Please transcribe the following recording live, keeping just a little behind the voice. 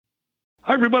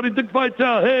Hi, everybody. Dick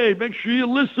Vitale. Hey, make sure you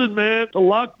listen, man, to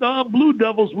Locked On Blue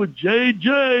Devils with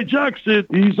J.J. Jackson.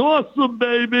 He's awesome,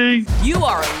 baby. You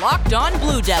are Locked On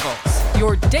Blue Devils,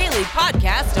 your daily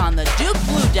podcast on the Duke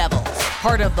Blue Devils,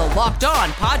 part of the Locked On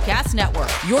Podcast Network,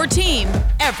 your team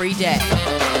every day.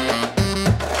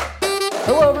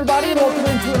 Hello, everybody, and welcome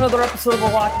into another episode of the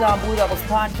Locked On Blue Devils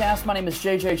podcast. My name is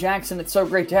J.J. Jackson. It's so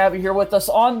great to have you here with us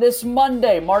on this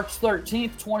Monday, March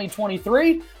 13th,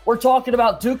 2023. We're talking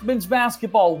about Duke men's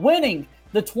basketball winning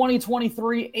the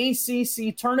 2023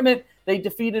 ACC tournament. They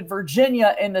defeated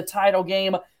Virginia in the title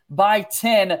game by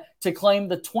 10 to claim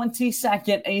the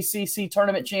 22nd ACC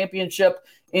tournament championship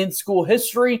in school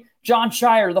history. Jon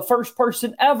Scheyer, the first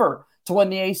person ever to win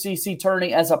the ACC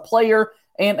tourney as a player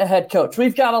and a head coach.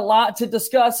 We've got a lot to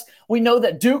discuss. We know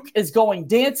that Duke is going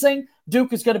dancing.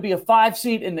 Duke is going to be a 5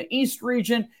 seed in the East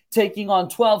region, taking on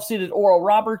 12-seeded Oral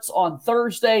Roberts on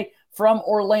Thursday from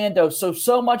Orlando.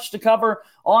 So much to cover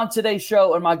on today's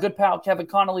show, and my good pal Kevin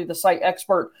Connolly, the site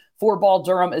expert for Ball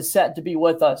Durham, is set to be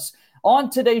with us. On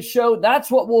today's show,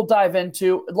 that's what we'll dive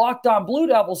into. Locked On Blue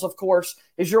Devils, of course,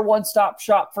 is your one-stop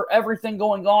shop for everything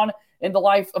going on in the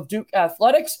life of Duke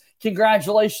athletics.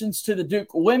 Congratulations to the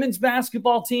Duke women's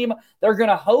basketball team. They're going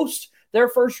to host their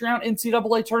first-round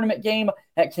NCAA tournament game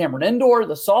at Cameron Indoor.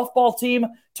 The softball team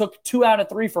took 2 out of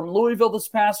 3 from Louisville this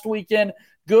past weekend.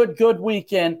 Good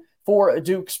weekend for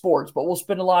Duke sports, but we'll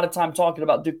spend a lot of time talking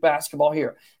about Duke basketball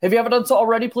here. If you haven't done so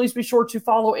already, please be sure to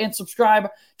follow and subscribe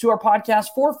to our podcast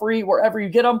for free wherever you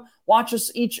get them. Watch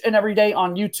us each and every day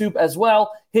on YouTube as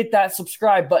well. Hit that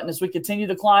subscribe button as we continue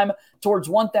to climb towards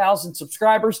 1,000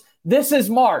 subscribers. This is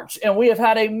March, and we have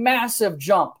had a massive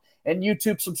jump in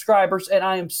YouTube subscribers, and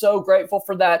I am so grateful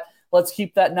for that. Let's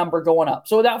keep that number going up.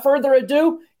 So without further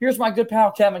ado, here's my good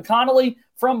pal Kevin Connolly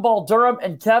from Ball Durham.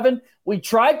 And Kevin, we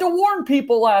tried to warn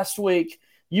people last week.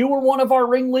 You were one of our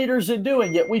ringleaders in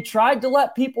doing it. We tried to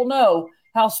let people know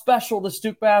how special this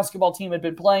Duke basketball team had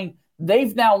been playing.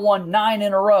 They've now won 9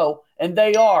 in a row, and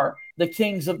they are the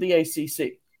kings of the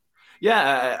ACC.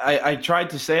 Yeah, I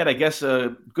tried to say it. I guess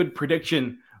a good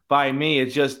prediction by me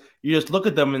is just you just look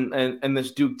at them, and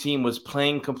this Duke team was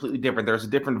playing completely different. There's a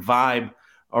different vibe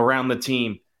around the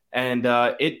team, and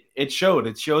it showed.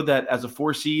 It showed that as a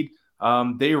 4 seed,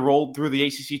 they rolled through the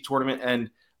ACC tournament,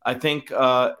 and I think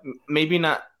maybe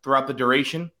not throughout the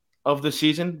duration of the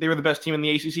season they were the best team in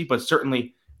the ACC, but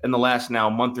certainly in the last now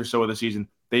month or so of the season,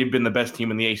 they've been the best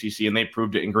team in the ACC, and they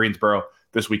proved it in Greensboro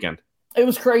this weekend. It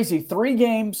was crazy. 3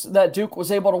 games that Duke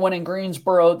was able to win in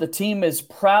Greensboro. The team is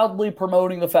proudly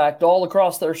promoting the fact all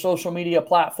across their social media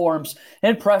platforms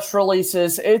and press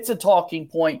releases. It's a talking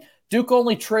point. Duke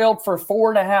only trailed for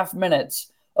 4.5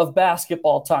 minutes of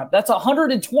basketball time. That's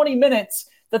 120 minutes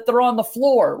that they're on the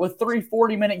floor with 3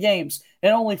 40-minute games.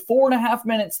 And only 4.5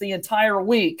 minutes the entire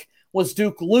week was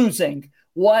Duke losing.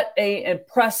 What an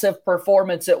impressive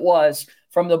performance it was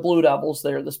from the Blue Devils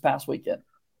there this past weekend.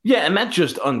 Yeah, and that's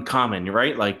just uncommon,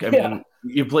 right? Like, I mean,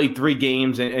 you played 3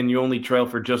 games and you only trail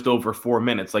for just over 4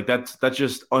 minutes. Like, that's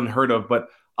just unheard of. But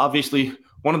obviously,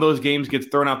 one of those games gets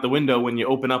thrown out the window when you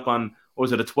open up on, what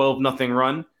was it, a 12-0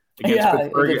 run against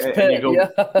Pittsburgh,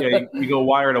 and you go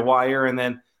wire to wire. And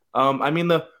then,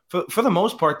 for the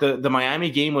most part, the Miami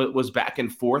game was back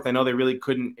and forth. I know they really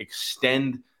couldn't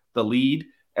extend the lead.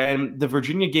 And the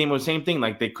Virginia game was the same thing.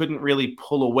 Like, they couldn't really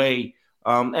pull away.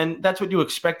 And that's what you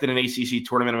expect in an ACC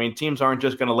tournament. I mean, teams aren't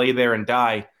just going to lay there and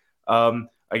die.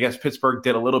 I guess Pittsburgh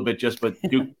did a little bit but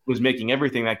Duke was making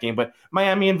everything that game. But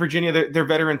Miami and Virginia, they're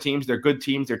veteran teams. They're good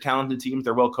teams. They're talented teams.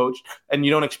 They're well coached. And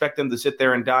you don't expect them to sit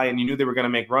there and die. And you knew they were going to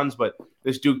make runs. But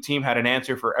this Duke team had an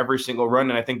answer for every single run.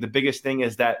 And I think the biggest thing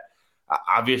is that,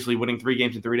 obviously, winning 3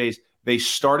 games in 3 days, they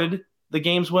started the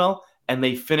games well and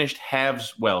they finished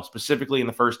halves well, specifically in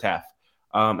the first half.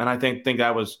 And I think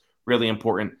that was really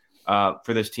important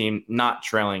for this team, not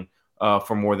trailing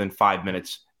for more than 5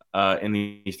 minutes in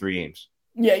these 3 games.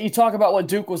 Yeah, you talk about what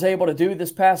Duke was able to do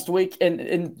this past week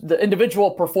and the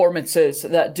individual performances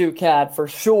that Duke had, for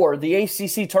sure. The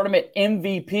ACC tournament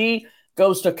MVP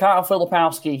goes to Kyle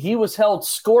Filipowski. He was held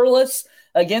scoreless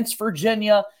against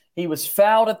Virginia. He was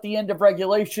fouled at the end of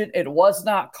regulation. It was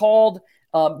not called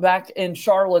back in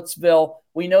Charlottesville.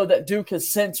 We know that Duke has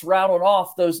since rattled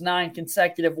off those 9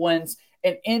 consecutive wins.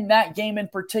 And in that game in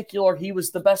particular, he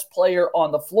was the best player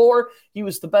on the floor. He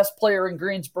was the best player in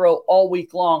Greensboro all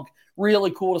week long.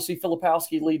 Really cool to see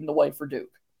Filipowski leading the way for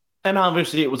Duke. And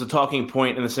obviously it was a talking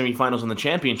point in the semifinals in the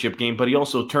championship game, but he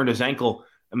also turned his ankle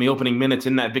in the opening minutes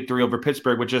in that victory over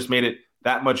Pittsburgh, which just made it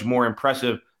that much more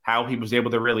impressive how he was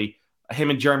able to really, him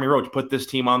and Jeremy Roach, put this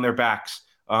team on their backs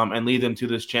and lead them to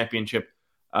this championship.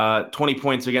 20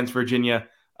 points against Virginia.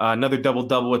 another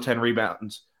double-double with 10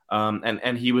 rebounds.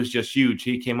 And he was just huge.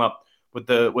 He came up with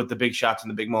the big shots and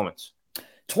the big moments.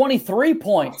 23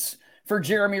 points for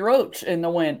Jeremy Roach in the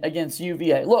win against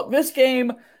UVA. Look, this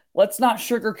game, let's not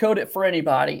sugarcoat it for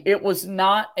anybody. It was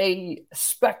not a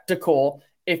spectacle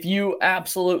if you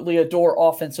absolutely adore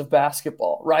offensive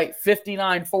basketball, right?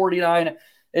 59-49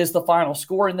 is the final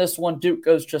score in this one. Duke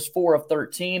goes just 4 of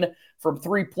 13 from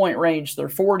three-point range. They're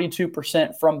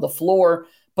 42% from the floor,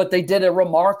 but they did a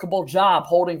remarkable job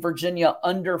holding Virginia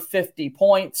under 50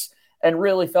 points and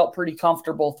really felt pretty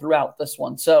comfortable throughout this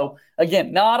one. So,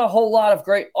 again, not a whole lot of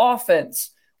great offense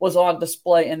was on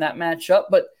display in that matchup,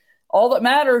 but all that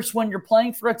matters when you're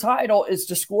playing for a title is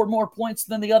to score more points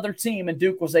than the other team, and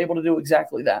Duke was able to do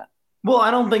exactly that. Well,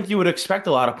 I don't think you would expect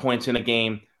a lot of points in a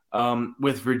game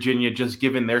with Virginia, just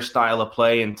given their style of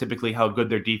play and typically how good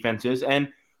their defense is.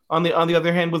 And on the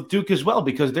other hand, with Duke as well,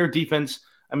 because their defense,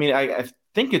 I mean, I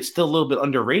think it's still a little bit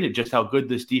underrated just how good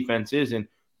this defense is. And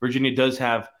Virginia does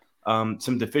have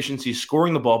some deficiencies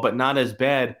scoring the ball, but not as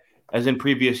bad as in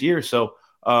previous years. So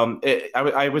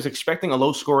I was expecting a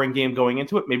low-scoring game going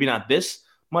into it. Maybe not this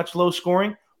much low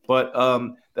scoring, but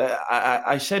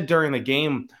I said during the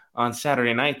game on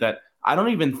Saturday night that I don't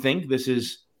even think this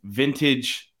is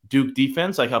vintage Duke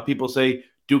defense, like how people say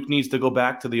Duke needs to go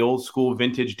back to the old school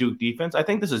vintage Duke defense. I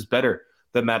think this is better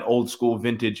than that old school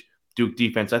vintage Duke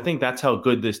defense. I think that's how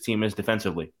good this team is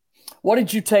defensively. What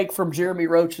did you take from Jeremy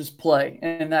Roach's play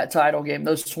in that title game?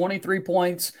 Those 23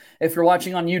 points, if you're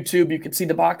watching on YouTube, you can see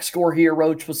the box score here.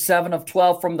 Roach was 7 of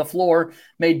 12 from the floor,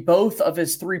 made both of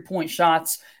his three-point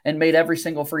shots, and made every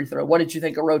single free throw. What did you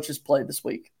think of Roach's play this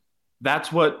week?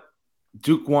 That's what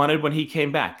Duke wanted when he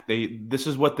came back. This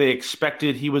is what they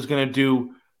expected he was going to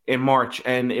do in March,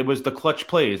 and it was the clutch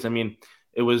plays. I mean,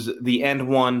 it was the end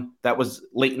one that was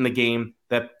late in the game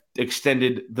that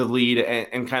extended the lead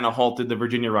and kind of halted the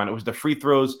Virginia run. It was the free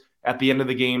throws at the end of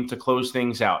the game to close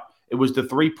things out. It was the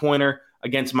three-pointer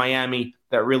against Miami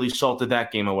that really salted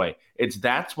that game away.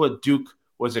 That's what Duke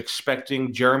was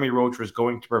expecting Jeremy Roach was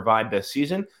going to provide this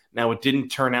season. Now, it didn't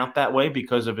turn out that way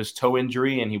because of his toe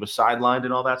injury and he was sidelined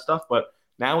and all that stuff, but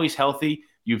now he's healthy.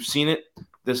 You've seen it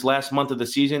this last month of the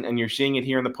season, and you're seeing it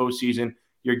here in the postseason.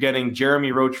 You're getting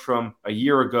Jeremy Roach from a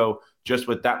year ago, just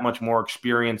with that much more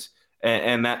experience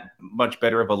and that much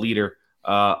better of a leader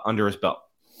under his belt.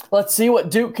 Let's see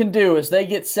what Duke can do as they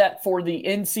get set for the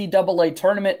NCAA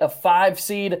tournament, a 5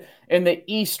 seed in the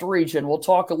East region. We'll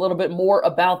talk a little bit more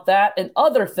about that and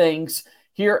other things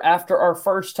here after our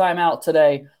first time out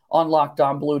today on Locked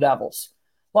On Blue Devils.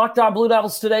 Locked On Blue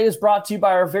Devils today is brought to you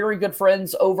by our very good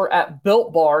friends over at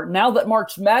Built Bar. Now that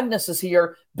March Madness is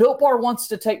here, Built Bar wants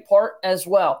to take part as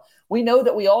well. We know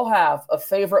that we all have a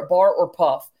favorite bar or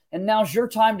puff, and now's your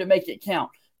time to make it count.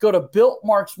 Go to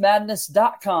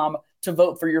BuiltMarchMadness.com to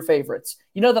vote for your favorites.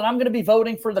 You know that I'm going to be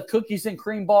voting for the cookies and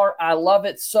cream bar. I love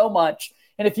it so much.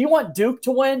 And if you want Duke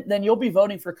to win, then you'll be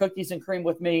voting for cookies and cream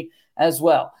with me as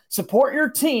well. Support your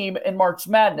team in March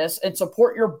Madness and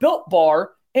support your Built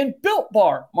Bar in Built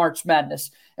Bar March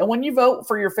Madness. And when you vote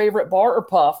for your favorite bar or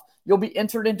puff, you'll be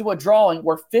entered into a drawing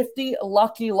where 50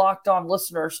 lucky Locked On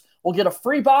listeners will get a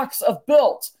free box of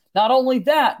Built. Not only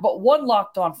that, but one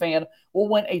Locked On fan will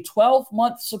win a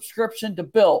 12-month subscription to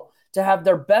Built to have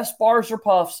their best bars or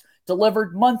puffs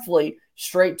delivered monthly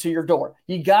straight to your door.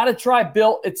 You got to try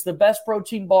Built. It's the best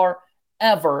protein bar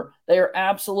ever. They are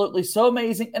absolutely so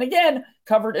amazing. And again,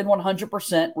 covered in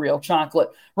 100% real chocolate.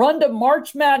 Run to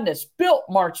March Madness,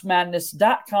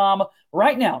 BuiltMarchMadness.com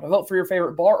right now to vote for your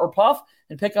favorite bar or puff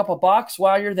and pick up a box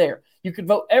while you're there. You can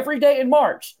vote every day in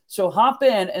March, so hop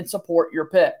in and support your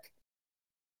pick.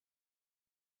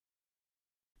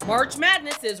 March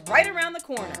Madness is right around the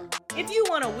corner. If you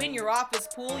want to win your office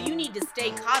pool, you need to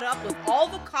stay caught up with all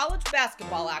the college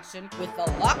basketball action with the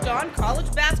Locked On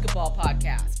College Basketball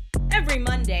Podcast. Every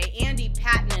Monday, Andy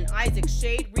Patton and Isaac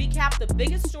Shade recap the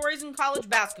biggest stories in college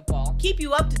basketball, keep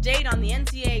you up to date on the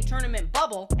NCAA tournament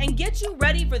bubble, and get you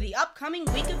ready for the upcoming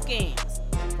week of games.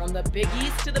 From the Big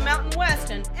East to the Mountain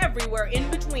West and everywhere in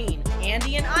between,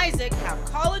 Andy and Isaac have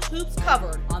college hoops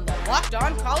covered on the Locked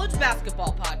On College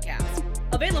Basketball Podcast.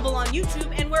 Available on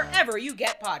YouTube and wherever you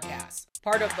get podcasts.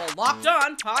 Part of the Locked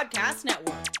On Podcast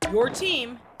Network. Your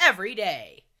team every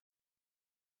day.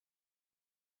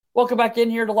 Welcome back in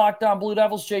here to Locked On Blue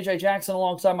Devils. JJ Jackson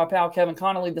alongside my pal Kevin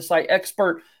Connolly, the site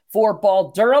expert for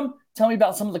Ball Durham. Tell me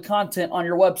about some of the content on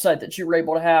your website that you were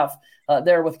able to have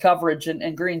there with coverage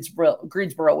in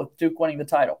Greensboro with Duke winning the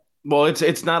title. Well,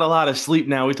 it's not a lot of sleep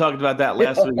now. We talked about that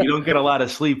last week. You don't get a lot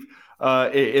of sleep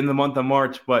in the month of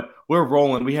March, but we're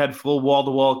rolling. We had full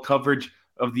wall-to-wall coverage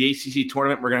of the ACC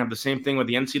tournament. We're going to have the same thing with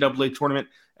the NCAA tournament,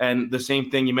 and the same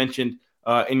thing you mentioned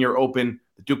in your open,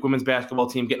 the Duke women's basketball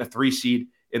team getting a 3 seed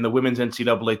in the women's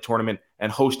NCAA tournament and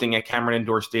hosting at Cameron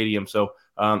Indoor Stadium. So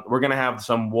we're going to have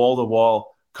some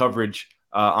wall-to-wall coverage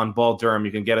on Ball Durham.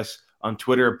 You can get us on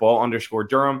Twitter,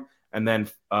 @ball_Durham, and then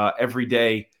every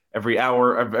day, every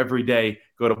hour of every day,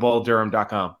 go to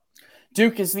balldurham.com.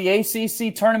 Duke is the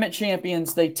ACC tournament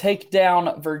champions. They take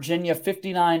down Virginia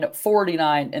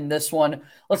 59-49 in this one.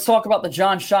 Let's talk about the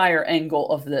Jon Scheyer angle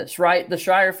of this, right? The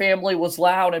Scheyer family was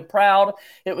loud and proud.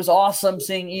 It was awesome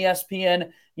seeing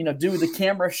ESPN, do the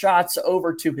camera shots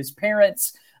over to his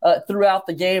parents throughout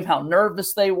the game, how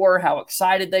nervous they were, how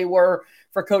excited they were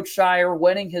for Coach Scheyer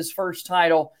winning his first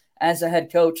title as a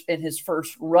head coach in his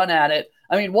first run at it.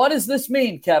 I mean, what does this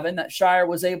mean, Kevin, that Scheyer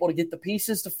was able to get the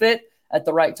pieces to fit at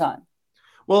the right time?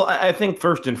 Well, I think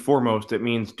first and foremost, it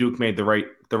means Duke made the right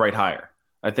hire.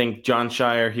 I think Jon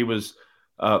Scheyer, he was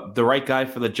the right guy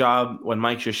for the job when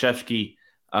Mike Krzyzewski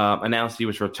announced he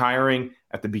was retiring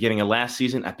at the beginning of last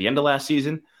season, at the end of last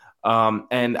season.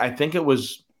 And I think it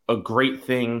was a great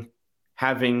thing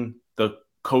having the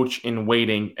coach in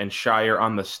waiting and Scheyer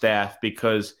on the staff,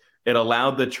 because it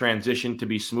allowed the transition to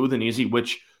be smooth and easy,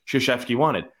 which Krzyzewski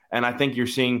wanted. And I think you're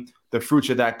seeing the fruits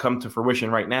of that come to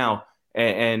fruition right now.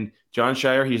 And Jon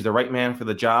Scheyer, he's the right man for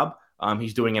the job.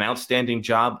 He's doing an outstanding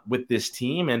job with this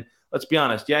team. And let's be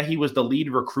honest, yeah, he was the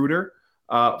lead recruiter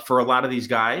for a lot of these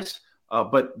guys.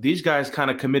 But these guys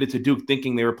kind of committed to Duke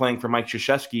thinking they were playing for Mike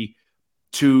Krzyzewski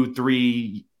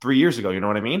 3 years ago. You know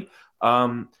what I mean?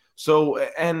 And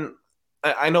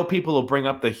I know people will bring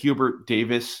up the Hubert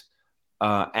Davis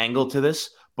angle to this,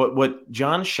 but what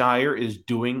Jon Scheyer is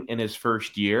doing in his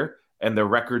first year and the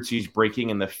records he's breaking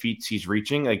and the feats he's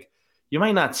reaching, like, you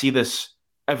might not see this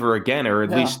ever again, or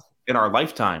at least in our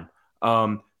lifetime.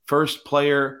 First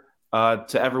player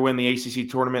to ever win the ACC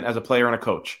tournament as a player and a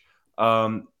coach.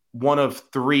 One of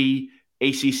 3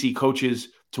 ACC coaches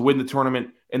to win the tournament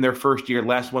in their first year.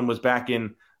 Last one was back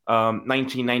in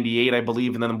 1998, I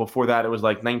believe. And then before that, it was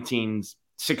like 1960s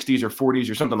or 40s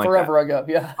or something like that. Forever ago,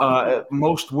 yeah.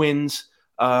 Most wins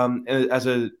as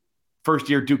a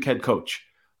first-year Duke head coach.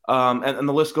 And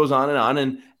the list goes on and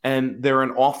on. And they're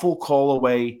an awful call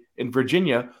away in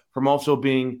Virginia from also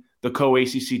being the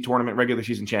co-ACC tournament regular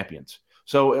season champions.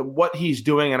 So what he's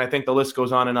doing, and I think the list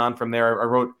goes on and on from there. I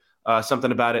wrote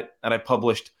something about it that I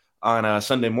published on a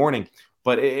Sunday morning.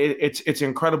 But it's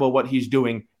incredible what he's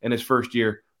doing in his first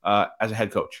year as a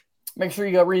head coach. Make sure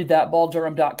you go read that,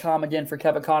 balldurham.com, again, for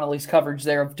Kevin Connolly's coverage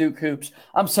there of Duke hoops.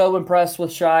 I'm so impressed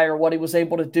with Scheyer, what he was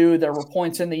able to do. There were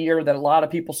points in the year that a lot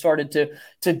of people started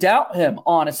to doubt him,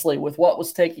 honestly, with what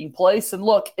was taking place. And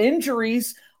look,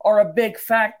 injuries are a big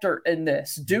factor in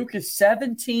this. Duke is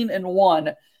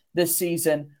 17-1 this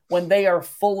season when they are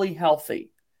fully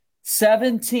healthy.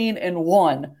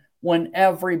 17-1 when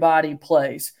everybody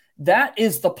plays. That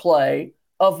is the play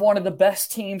of one of the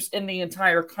best teams in the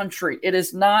entire country. It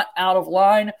is not out of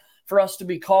line for us to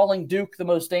be calling Duke the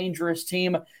most dangerous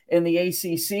team in the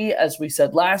ACC, as we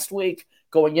said last week,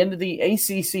 going into the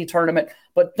ACC tournament.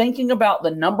 But thinking about the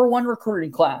number 1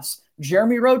 recruiting class,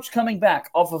 Jeremy Roach coming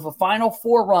back off of a Final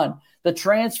Four run, the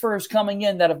transfers coming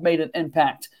in that have made an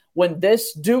impact. When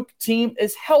this Duke team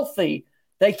is healthy,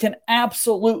 they can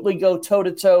absolutely go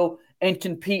toe-to-toe and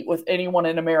compete with anyone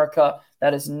in America.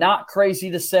 That is not crazy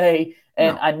to say.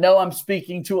 And no. I know I'm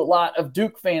speaking to a lot of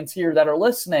Duke fans here that are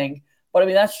listening, but I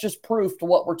mean, that's just proof to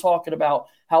what we're talking about,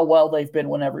 how well they've been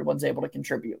when everyone's able to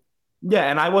contribute.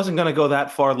 Yeah, and I wasn't going to go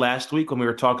that far last week when we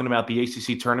were talking about the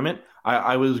ACC tournament.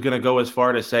 I was going to go as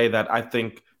far to say that I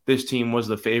think this team was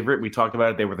the favorite. We talked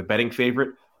about it. They were the betting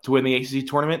favorite to win the ACC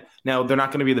tournament. Now, they're not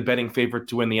going to be the betting favorite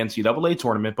to win the NCAA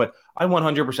tournament, but I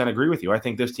 100% agree with you. I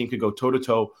think this team could go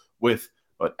toe-to-toe with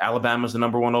Alabama's the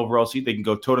number 1 overall seed. They can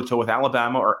go toe-to-toe with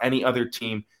Alabama or any other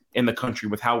team in the country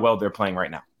with how well they're playing right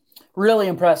now. Really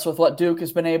impressed with what Duke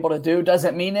has been able to do. Does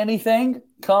it mean anything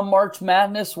come March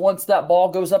Madness once that ball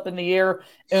goes up in the air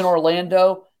in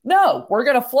Orlando? No, we're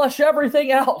going to flush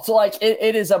everything out. Like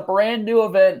it is a brand new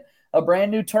event, a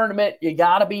brand new tournament. You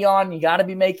got to be on. You got to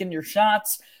be making your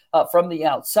shots from the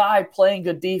outside, playing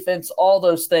good defense, all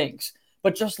those things.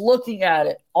 But just looking at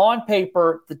it on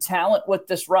paper, the talent with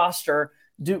this roster,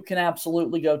 Duke can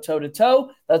absolutely go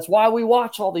toe-to-toe. That's why we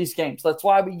watch all these games. That's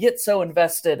why we get so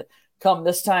invested come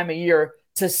this time of year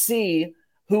to see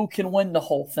who can win the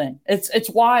whole thing. It's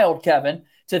wild, Kevin,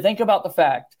 to think about the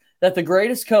fact that the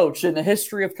greatest coach in the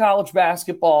history of college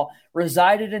basketball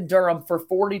resided in Durham for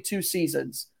 42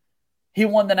 seasons. He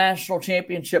won the national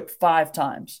championship 5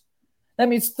 times. That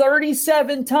means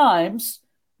 37 times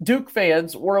Duke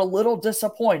fans were a little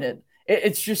disappointed.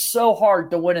 It's just so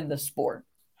hard to win in this sport.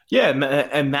 Yeah,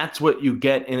 and that's what you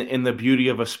get in the beauty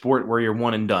of a sport where you're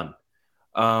one and done,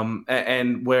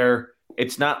 and where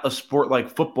it's not a sport like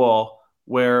football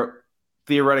where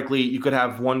theoretically you could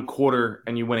have one quarter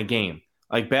and you win a game.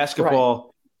 Like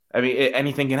basketball, right. I mean,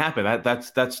 anything can happen.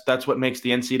 That's what makes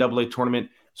the NCAA tournament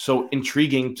so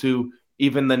intriguing to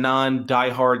even the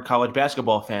non-diehard college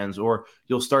basketball fans. Or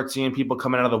you'll start seeing people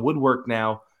coming out of the woodwork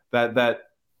now that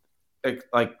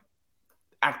like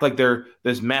act like they're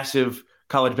this massive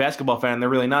college basketball fan. They're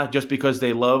really not, just because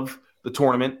they love the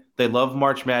tournament, they love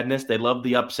March Madness, they love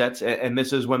the upsets, and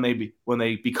this is when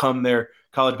they become their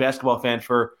college basketball fan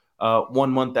for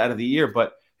 1 month out of the year.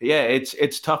 But yeah,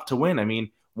 it's tough to win. I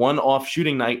mean, one off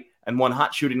shooting night and one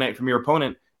hot shooting night from your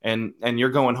opponent, and you're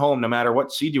going home no matter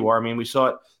what seed you are. I mean, we saw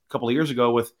it a couple of years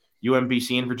ago with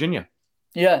UMBC in Virginia.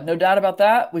 Yeah, no doubt about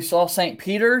that. We saw St.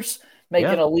 Peter's make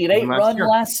an Elite Eight run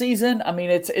last season. I mean,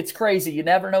 it's crazy. You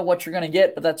never know what you're going to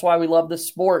get, but that's why we love this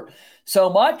sport so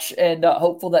much, and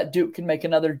hopeful that Duke can make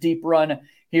another deep run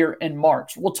here in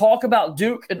March. We'll talk about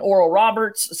Duke and Oral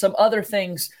Roberts, some other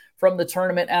things from the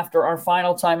tournament after our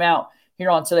final timeout here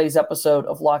on today's episode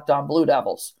of Locked On Blue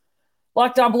Devils.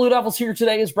 Locked On Blue Devils here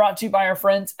today is brought to you by our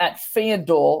friends at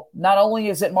FanDuel. Not only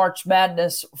is it March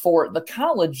Madness for the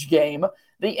college game,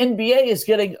 the NBA is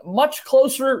getting much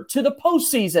closer to the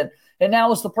postseason. And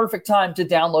now is the perfect time to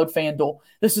download FanDuel.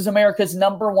 This is America's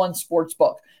 #1 sports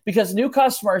book because new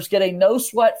customers get a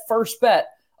no-sweat first bet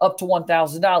up to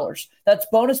 $1,000. That's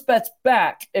bonus bets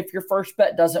back if your first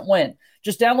bet doesn't win.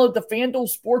 Just download the FanDuel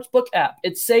Sportsbook app.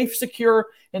 It's safe, secure,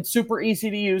 and super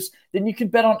easy to use. Then you can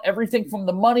bet on everything from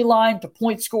the money line to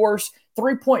point scores,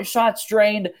 three-point shots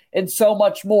drained, and so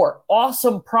much more.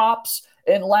 Awesome props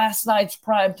in last night's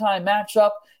primetime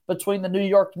matchup between the New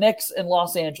York Knicks and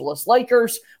Los Angeles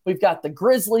Lakers. We've got the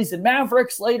Grizzlies and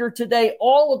Mavericks later today.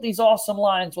 All of these awesome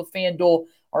lines with FanDuel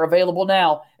are available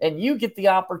now, and you get the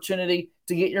opportunity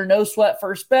to get your no-sweat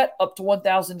first bet up to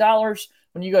 $1,000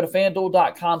 when you go to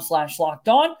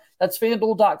FanDuel.com/lockedon. That's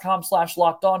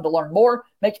FanDuel.com/lockedon to learn more.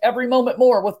 Make every moment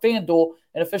more with FanDuel,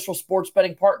 an official sports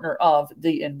betting partner of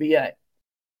the NBA.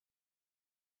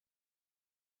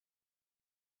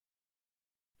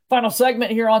 Final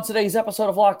segment here on today's episode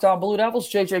of Locked On Blue Devils.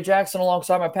 JJ Jackson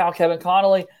alongside my pal Kevin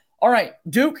Connolly. All right,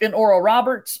 Duke and Oral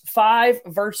Roberts, 5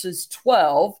 versus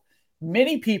 12.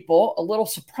 Many people a little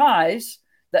surprised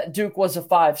that Duke was a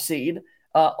 5 seed.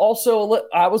 Also,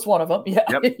 I was one of them. Yeah,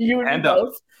 yep. You and me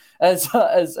both. As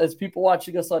people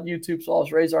watching us on YouTube, so I'll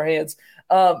raise our hands.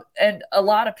 And a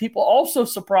lot of people also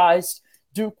surprised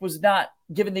Duke was not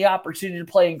given the opportunity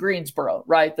to play in Greensboro,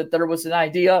 right? That there was an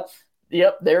idea.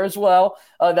 Yep, there as well,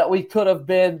 that we could have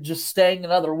been just staying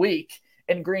another week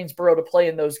in Greensboro to play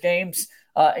in those games.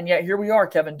 And yet here we are,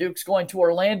 Kevin. Duke's going to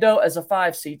Orlando as a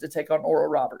 5 seed to take on Oral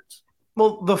Roberts.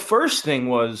 Well, the first thing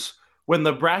was when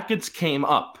the brackets came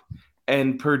up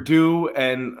and Purdue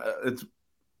and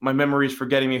my memory's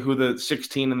forgetting me who the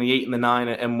 16 and the 8 and the 9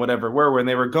 and whatever were, when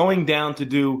they were going down to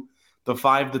do the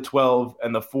 5 to 12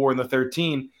 and the 4 and the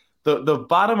 13, the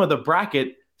bottom of the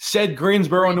bracket said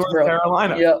Greensboro. North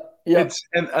Carolina. Yep.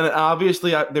 And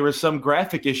obviously there was some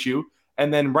graphic issue,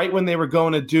 and then right when they were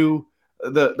going to do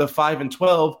the 5 and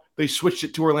 12, they switched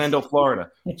it to Orlando, Florida.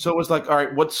 So it was like, all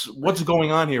right, what's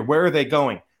going on here? Where are they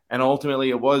going? And ultimately,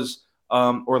 it was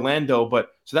Orlando. But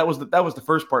so that was the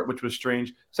first part, which was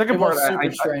strange. Second part,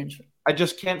 strange. I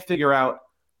just can't figure out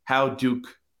how Duke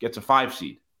gets a 5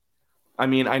 seed. I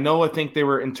mean, I think they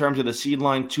were, in terms of the seed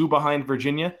line, 2 behind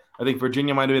Virginia. I think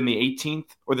Virginia might have been the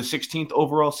 18th or the 16th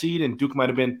overall seed, and Duke might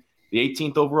have been the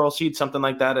 18th overall seed, something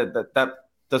like that. That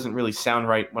doesn't really sound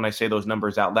right when I say those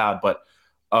numbers out loud. But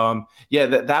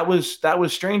that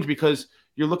was strange because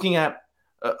you're looking at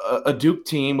a Duke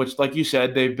team, which, like you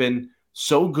said, they've been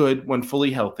so good when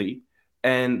fully healthy,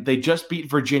 and they just beat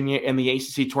Virginia in the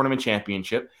ACC tournament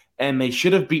championship, and they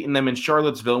should have beaten them in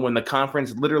Charlottesville when the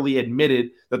conference literally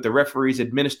admitted that the referees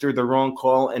administered the wrong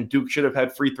call, and Duke should have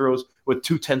had free throws with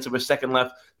 0.2 of a second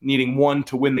left, needing 1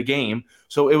 to win the game.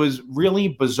 So it was really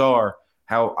bizarre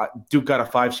how Duke got a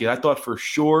 5 seed. I thought for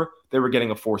sure they were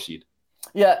getting a 4 seed.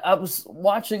 Yeah, I was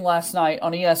watching last night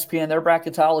on ESPN, their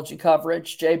bracketology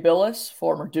coverage. Jay Billis,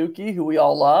 former Dookie, who we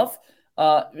all love,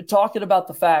 talking about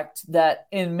the fact that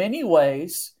in many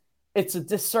ways it's a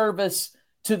disservice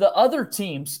to the other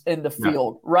teams in the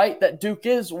field, right? That Duke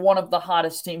is one of the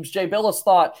hottest teams. Jay Billis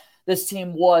thought this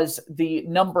team was the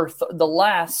the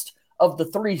last of the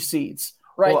 3 seeds,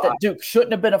 right? Well, that Duke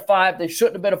shouldn't have been a 5. They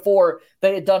shouldn't have been a 4.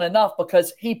 They had done enough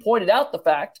because he pointed out the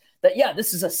fact that,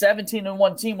 this is a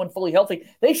 17-1 team when fully healthy.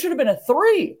 They should have been a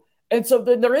 3. And so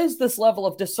then there is this level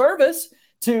of disservice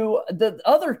to the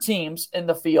other teams in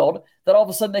the field that all of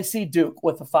a sudden they see Duke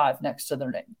with a 5 next to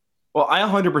their name. Well, I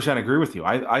 100% agree with you.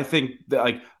 I think that,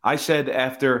 like I said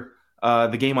after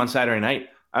the game on Saturday night,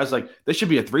 I was like, this should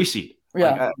be a 3 seed.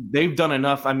 Yeah. Like, they've done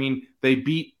enough. I mean, they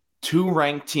beat 2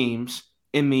 ranked teams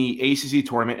in the ACC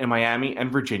tournament in Miami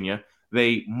and Virginia.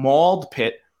 They mauled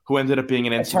Pitt, who ended up being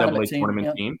an NCAA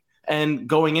tournament team. And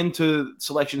going into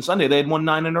Selection Sunday, they had won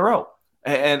 9 in a row.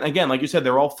 And again, like you said,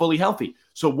 they're all fully healthy.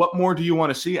 So what more do you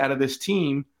want to see out of this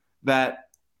team that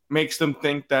makes them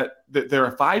think that they're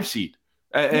a 5 seed?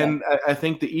 And I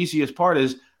think the easiest part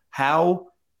is, how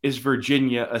is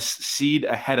Virginia a seed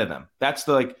ahead of them? That's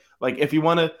the like if you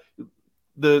want to,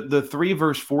 the 3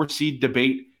 versus 4 seed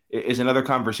debate is another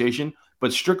conversation,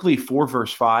 but strictly 4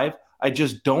 versus 5, I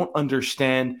just don't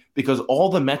understand, because all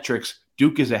the metrics,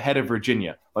 Duke is ahead of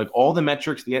Virginia. Like all the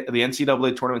metrics the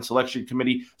NCAA Tournament Selection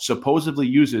Committee supposedly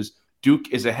uses,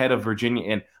 Duke is ahead of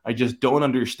Virginia, and I just don't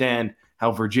understand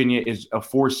how Virginia is a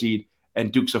 4 seed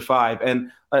and Duke's a 5.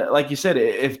 And like you said,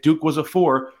 if Duke was a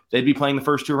 4, they'd be playing the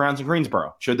first 2 rounds in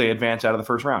Greensboro, should they advance out of the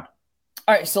first round.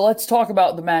 All right, so let's talk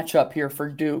about the matchup here for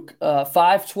Duke.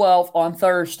 5-12 on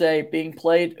Thursday, being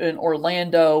played in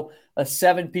Orlando, a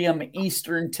 7 p.m.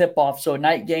 Eastern tip-off, so a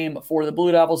night game for the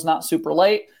Blue Devils, not super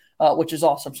late, which is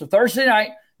awesome. So Thursday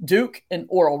night, Duke and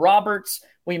Oral Roberts.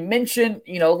 We mentioned,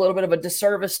 a little bit of a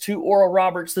disservice to Oral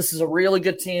Roberts. This is a really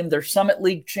good team. They're Summit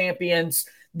League champions.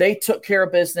 They took care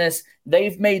of business.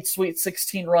 They've made Sweet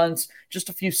 16 runs just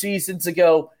a few seasons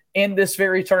ago in this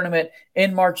very tournament,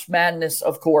 in March Madness,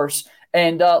 of course.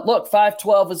 And look,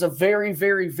 5-12 is a very,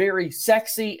 very, very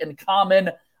sexy and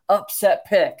common upset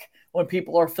pick when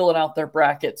people are filling out their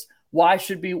brackets. Why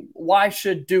should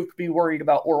Duke be worried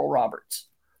about Oral Roberts?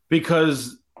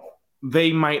 Because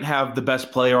they might have the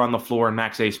best player on the floor in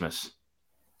Max Abmas.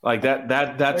 Like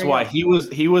that's why he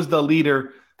was the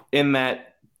leader in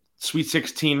that Sweet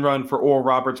 16 run for Oral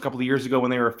Roberts a couple of years ago when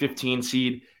they were a 15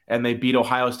 seed and they beat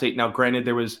Ohio State. Now, granted,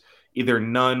 there was either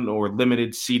none or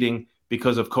limited seeding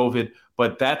because of COVID,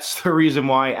 but that's the reason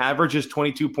why averages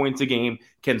 22 points a game,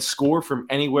 can score from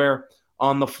anywhere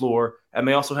on the floor, and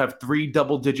they also have 3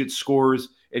 double-digit scorers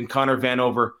in Connor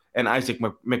Vanover and Isaac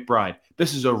McBride.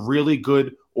 This is a really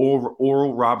good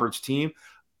Oral Roberts team.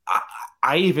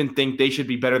 I even think they should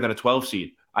be better than a 12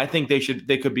 seed. I think they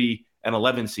could be an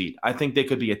 11 seed. I think they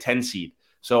could be a 10 seed.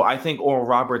 So I think Oral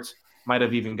Roberts might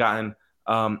have even gotten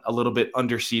a little bit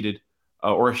underseeded,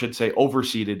 or I should say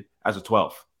overseeded as a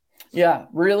 12. Yeah,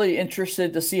 really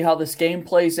interested to see how this game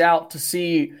plays out, to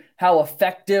see how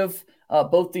effective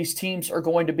both these teams are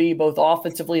going to be, both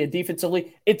offensively and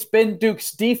defensively. It's been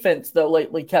Duke's defense, though,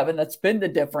 lately, Kevin. That's been the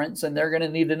difference, and they're going to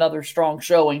need another strong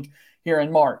showing here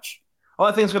in March. Well,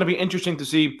 I think it's going to be interesting to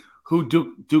see who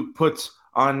Duke puts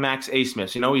on Max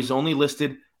Abmas. He's only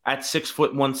listed at 6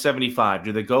 foot 175.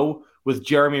 Do they go with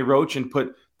Jeremy Roach and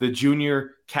put the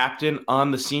junior captain on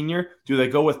the senior? Do they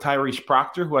go with Tyrese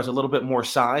Proctor, who has a little bit more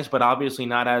size, but obviously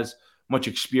not as much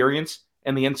experience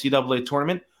in the NCAA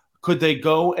tournament? Could they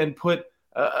go and put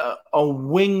a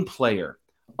wing player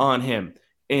on him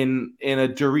in a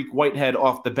Dariq Whitehead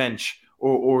off the bench,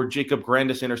 or Jacob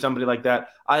Grandison or somebody like that?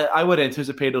 I would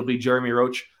anticipate it'll be Jeremy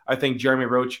Roach. I think Jeremy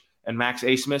Roach and Max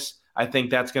Abmas, I think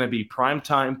that's going to be prime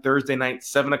time Thursday night,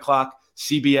 7 o'clock,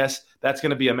 CBS. That's going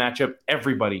to be a matchup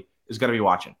everybody is going to be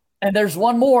watching. And there's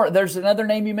one more. There's another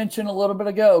name you mentioned a little bit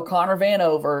ago, Connor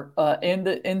Vanover,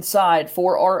 inside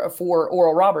for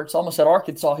Oral Roberts, almost at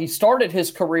Arkansas. He started his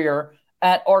career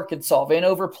at Arkansas.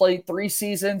 Vanover played 3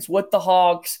 seasons with the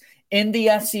Hogs in the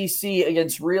SEC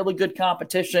against really good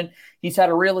competition. He's had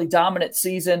a really dominant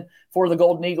season for the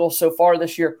Golden Eagles so far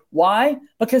this year. Why?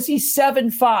 Because he's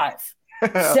 7'5".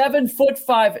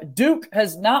 7'5". Duke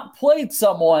has not played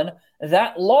someone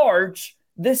that large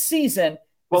this season.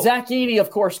 Well, Zach Edey, of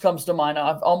course, comes to mind.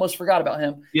 I've almost forgot about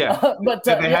him. Yeah, but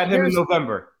they had him in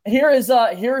November. Here's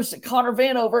Connor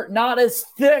Vanover, not as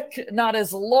thick, not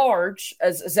as large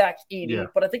as Zach Edey,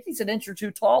 but I think he's an inch or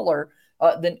 2 taller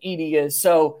than Edey is.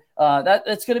 So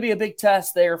that's going to be a big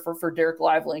test there for Derek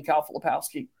Lively and Cal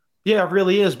Filipowski. Yeah, it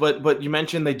really is. But you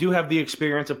mentioned they do have the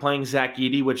experience of playing Zach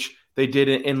Edey, which they did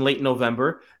in late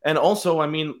November. And also, I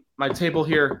mean, my table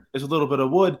here is a little bit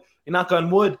of wood. You knock on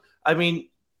wood. I mean,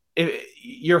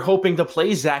 you're hoping to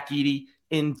play Zach Edey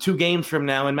in 2 games from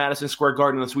now in Madison Square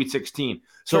Garden in the Sweet 16.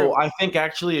 So sure. I think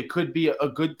actually it could be a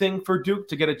good thing for Duke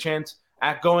to get a chance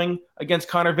at going against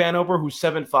Connor Vanover, who's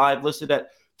 7'5", listed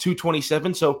at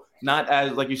 227. So not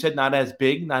as, like you said, not as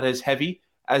big, not as heavy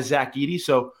as Zach Edey.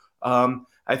 So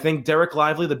I think Derek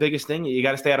Lively, the biggest thing, you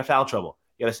got to stay out of foul trouble.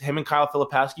 Him and Kyle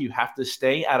Filipowski, you have to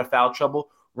stay out of foul trouble.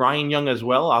 Ryan Young as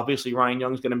well. Obviously, Ryan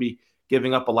Young's going to be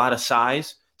giving up a lot of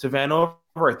size to Vanover.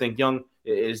 I think Young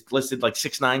is listed like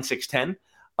 6'9",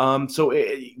 6'10". So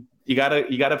you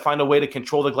gotta find a way to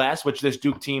control the glass, which this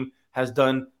Duke team has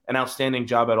done an outstanding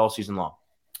job at all season long.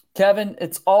 Kevin,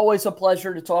 it's always a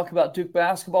pleasure to talk about Duke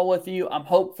basketball with you. I'm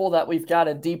hopeful that we've got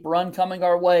a deep run coming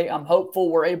our way. I'm hopeful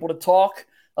we're able to talk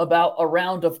about a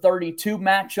round of 32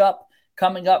 matchup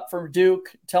coming up from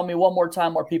Duke. Tell me one more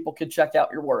time where people can check out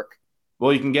your work.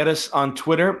 Well, you can get us on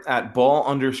Twitter at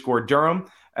ball_Durham,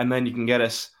 and then you can get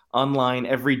us online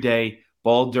every day,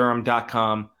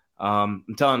 balldurham.com. I'm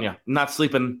telling you, not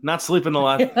sleeping a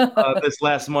lot this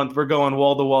last month. We're going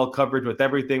wall-to-wall coverage with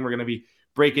everything. We're going to be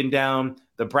breaking down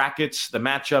the brackets, the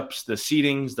matchups, the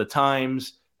seedings, the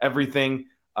times, everything.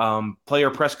 Player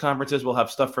press conferences, we'll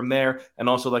have stuff from there. And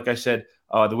also, like I said,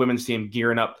 the women's team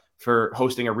gearing up for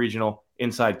hosting a regional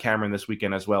inside Cameron this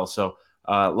weekend as well. So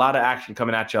a lot of action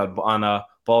coming at you on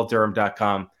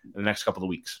balldurham.com in the next couple of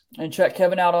weeks. And check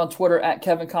Kevin out on Twitter at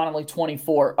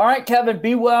KevinConnolly24. All right, Kevin,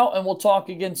 be well, and we'll talk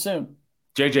again soon.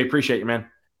 JJ, appreciate you, man.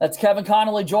 That's Kevin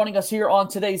Connolly joining us here on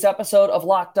today's episode of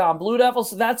Locked On Blue Devils.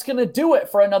 That's going to do it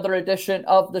for another edition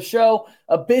of the show.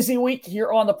 A busy week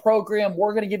here on the program.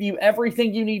 We're going to give you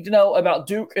everything you need to know about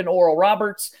Duke and Oral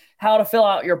Roberts, how to fill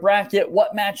out your bracket,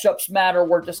 what matchups matter.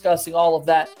 We're discussing all of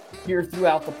that here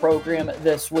throughout the program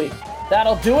this week.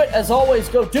 That'll do it. As always,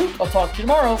 go Duke. I'll talk to you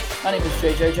tomorrow. My name is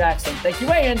JJ Jackson. Thank you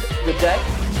and good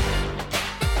day.